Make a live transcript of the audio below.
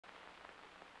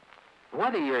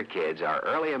Whether your kids are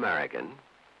early American,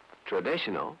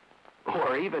 traditional,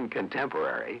 or even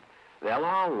contemporary, they'll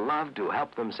all love to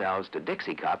help themselves to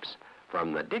Dixie Cups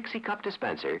from the Dixie Cup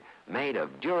dispenser made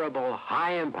of durable,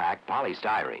 high-impact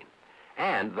polystyrene.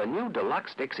 And the new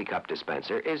Deluxe Dixie Cup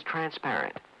dispenser is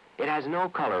transparent. It has no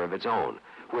color of its own,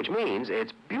 which means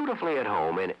it's beautifully at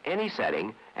home in any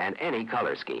setting and any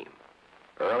color scheme.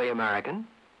 Early American,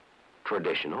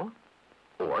 traditional,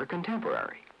 or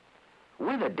contemporary.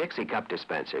 With a Dixie Cup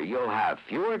dispenser, you'll have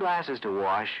fewer glasses to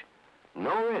wash,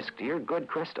 no risk to your good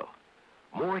crystal,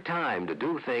 more time to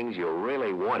do things you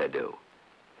really want to do.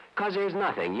 'Cause there's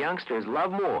nothing youngsters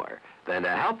love more than to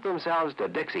help themselves to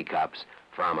Dixie Cups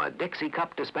from a Dixie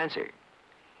Cup dispenser.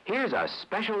 Here's a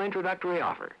special introductory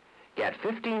offer. Get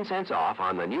 15 cents off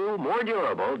on the new, more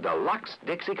durable Deluxe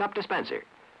Dixie Cup dispenser,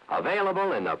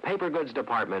 available in the paper goods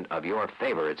department of your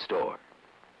favorite store.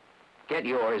 Get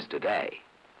yours today.